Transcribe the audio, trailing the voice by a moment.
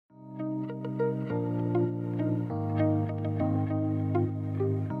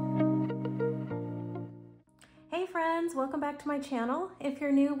welcome back to my channel. If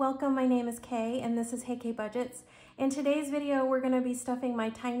you're new, welcome. My name is Kay and this is heykaybudgets. In today's video, we're going to be stuffing my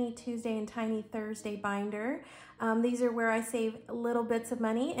Tiny Tuesday and Tiny Thursday binder. These are where I save little bits of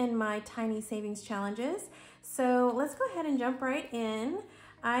money in my tiny savings challenges. So let's go ahead and jump right in.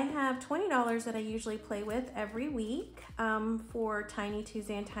 I have $20 that I usually play with every week for Tiny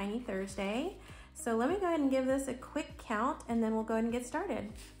Tuesday and Tiny Thursday. So let me go ahead and give this a quick count and then we'll go ahead and get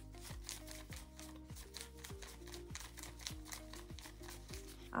started.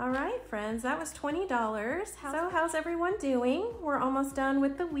 All right, friends, that was $20. So how's everyone doing? We're almost done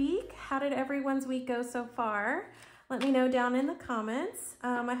with the week. How did everyone's week go so far? Let me know down in the comments.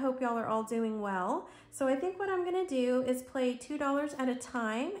 I hope y'all are all doing well. So I think what I'm gonna do is play $2 at a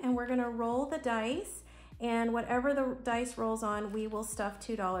time and we're gonna roll the dice, and whatever the dice rolls on, we will stuff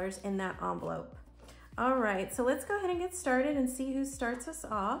 $2 in that envelope. All right, so let's go ahead and get started and see who starts us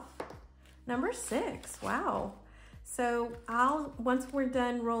off. Number 6, wow. So once we're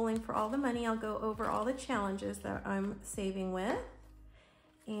done rolling for all the money, I'll go over all the challenges that I'm saving with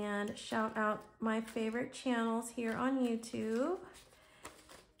and shout out my favorite channels here on YouTube.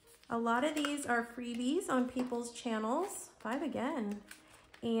 A lot of these are freebies on people's channels, 5 again.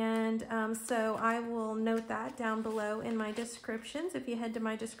 And so I will note that down below in my descriptions. If you head to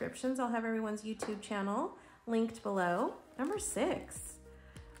my descriptions, I'll have everyone's YouTube channel linked below. Number 6,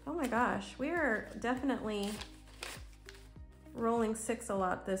 oh my gosh, we are definitely rolling 6 a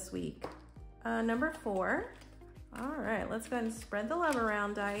lot this week. Number 4. All right, let's go ahead and spread the love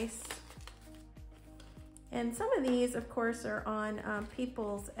around dice. And some of these, of course, are on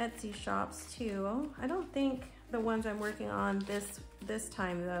people's Etsy shops too. I don't think the ones I'm working on this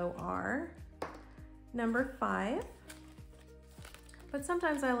time though are. Number 5. But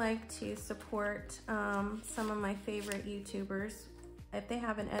sometimes I like to support some of my favorite YouTubers. If they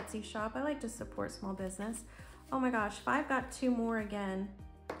have an Etsy shop, I like to support small business. Oh my gosh, 5 got 2 more again.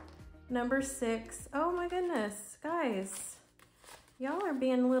 Number 6, oh my goodness, guys, y'all are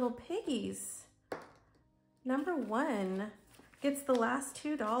being little piggies. Number 1 gets the last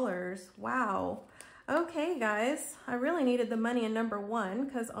 $2, wow. Okay guys, I really needed the money in number 1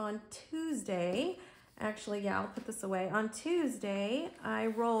 because on Tuesday, actually, yeah, I'll put this away. On Tuesday, I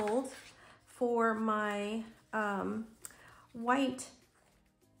rolled for my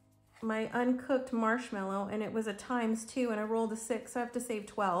my uncooked marshmallow, and it was a ×2 and I rolled a 6, so I have to save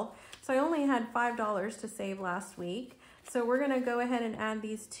 12. So I only had $5 to save last week. So we're gonna go ahead and add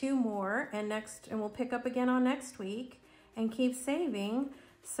these 2 more and we'll pick up again on next week and keep saving.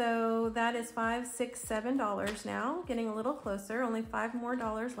 So that is $5, $6, $7 now, getting a little closer, only $5 more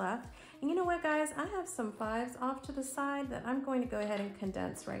left. And you know what guys, I have some 5s off to the side that I'm going to go ahead and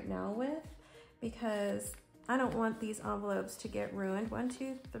condense right now with, because I don't want these envelopes to get ruined. 1,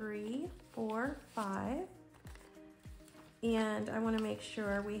 2, 3, 4, 5. And I want to make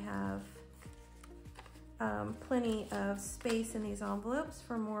sure we have plenty of space in these envelopes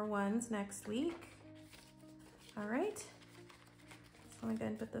for more ones next week. All right. So I'm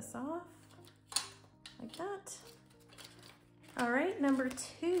going to put this off like that. All right, number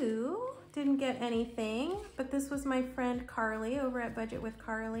 2, didn't get anything, but this was my friend Carly over at Budget with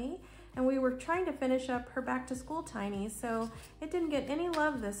Carly. And we were trying to finish up her back to school tinies, so it didn't get any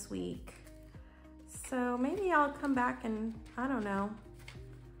love this week. So maybe I'll come back and, I don't know,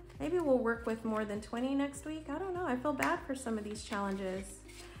 maybe we'll work with more than 20 next week. I don't know, I feel bad for some of these challenges.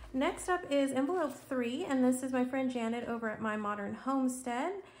 Next up is envelope 3, and this is my friend Janet over at My Modern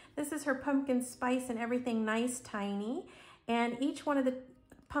Homestead. This is her pumpkin spice and everything nice tiny, and each one of the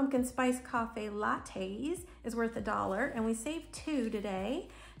pumpkin spice coffee lattes is worth $1, and we saved 2 today.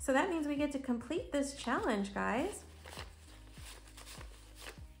 So that means we get to complete this challenge, guys.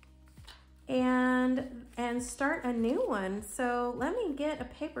 And start a new one. So let me get a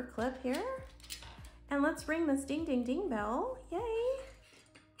paper clip here and let's ring this ding ding ding bell. Yay.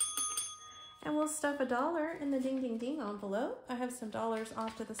 And we'll stuff $1 in the ding ding ding envelope. I have some dollars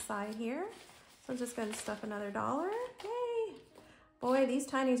off to the side here. So I'm just gonna stuff another $1. Yay. Boy, these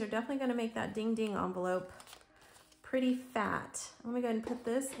tinies are definitely gonna make that ding ding envelope pretty fat. Let me go ahead and put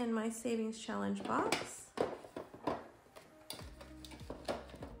this in my savings challenge box.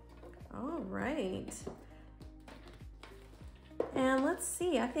 All right. And let's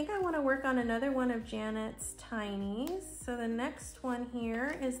see, I think I wanna work on another one of Janet's tinies. So the next one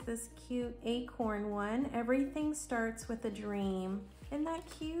here is this cute acorn one. Everything starts with a dream. Isn't that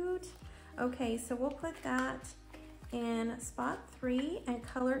cute? Okay, so we'll put that in spot 3 and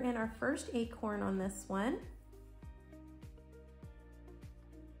color in our first acorn on this one.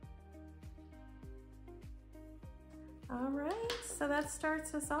 All right, so that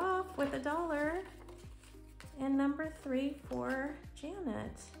starts us off with $1. And number 3 for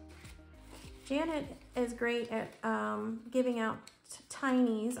Janet. Janet is great at giving out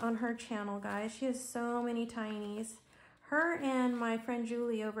Tinies on her channel, guys. She has so many Tinies. Her and my friend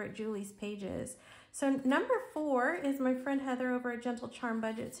Julie over at Julie's Pages. So number 4 is my friend Heather over at Gentle Charm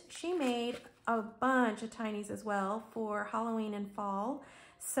Budgets. She made a bunch of Tinies as well for Halloween and fall.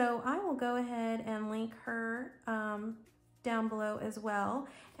 So I will go ahead and link her down below as well.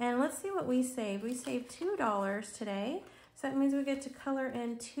 And let's see what we saved. We saved $2 today. So that means we get to color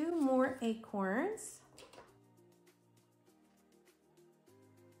in 2 more acorns.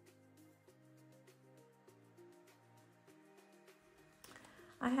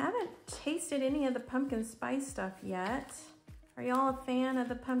 I haven't tasted any of the pumpkin spice stuff yet. Are y'all a fan of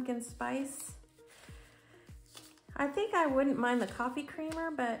the pumpkin spice? I think I wouldn't mind the coffee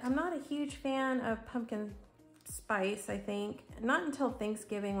creamer, but I'm not a huge fan of pumpkin spice, I think. Not until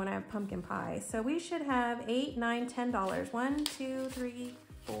Thanksgiving when I have pumpkin pie. So we should have $8, $9, $10. 1, 2, 3,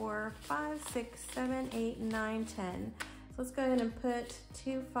 4, 5, 6, 7, 8, 9, 10. So let's go ahead and put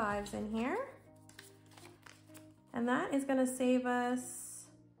 2 5s in here. And that is gonna save us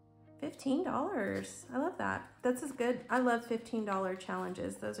 $15. I love that. That's as good. I love $15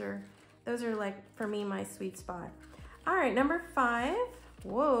 challenges. Those are like, for me, my sweet spot. All right, number 5.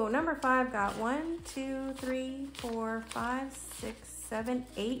 Whoa, number 5 got 1, 2, 3, 4, 5, 6, 7,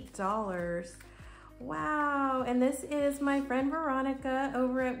 $8. Wow, and this is my friend Veronica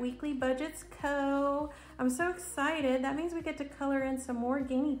over at Weekly Budgets Co. I'm so excited. That means we get to color in some more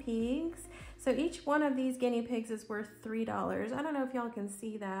guinea pigs. So each one of these guinea pigs is worth $3. I don't know if y'all can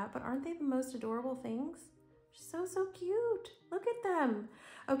see that, but aren't they the most adorable things? So cute. Look at them.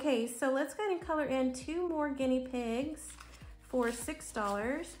 Okay, so let's go ahead and color in 2 more guinea pigs for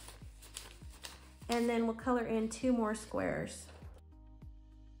 $6. And then we'll color in 2 more squares.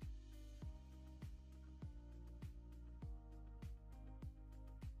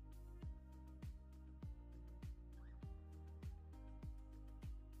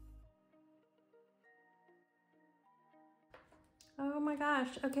 Oh my gosh.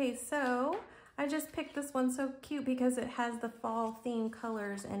 Okay, so I just picked this one so cute because it has the fall theme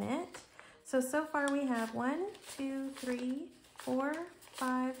colors in it. So far we have 1, 2, 3, 4,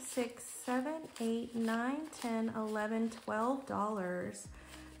 5, 6, 7, 8, 9, 10, 11, $12.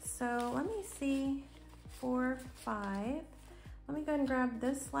 So let me see, 4, 5. Let me go ahead and grab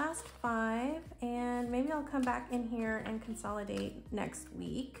this last 5 and maybe I'll come back in here and consolidate next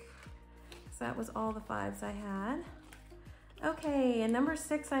week. So that was all the 5s I had. Okay, and number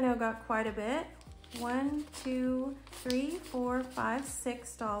 6 I know got quite a bit. 1, 2, 3, 4, 5,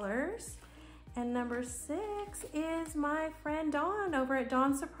 $6. And number 6 is my friend Dawn over at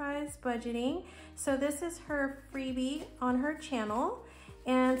Dawn Surprise Budgeting. So this is her freebie on her channel.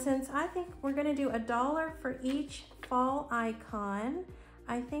 And since I think we're gonna do $1 for each fall icon,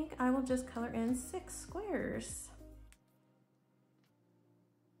 I think I will just color in 6 squares.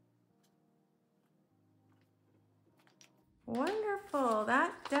 Wonderful.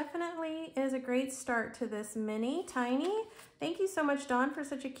 That definitely is a great start to this mini tiny. Thank you so much, Dawn, for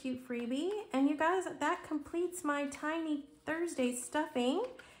such a cute freebie. And you guys, that completes my Tiny Thursday stuffing.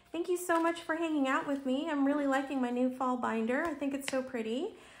 Thank you so much for hanging out with me. I'm really liking my new fall binder. I think it's so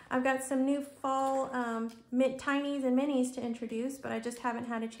pretty. I've got some new fall tinies and minis to introduce, but I just haven't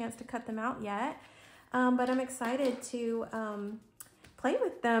had a chance to cut them out yet. But I'm excited to play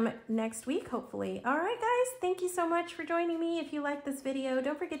with them next week, hopefully. All right, guys, thank you so much for joining me. If you like this video,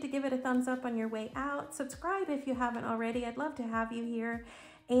 don't forget to give it a thumbs up on your way out. Subscribe if you haven't already. I'd love to have you here.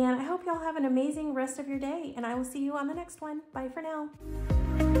 And I hope y'all have an amazing rest of your day, and I will see you on the next one. Bye for now.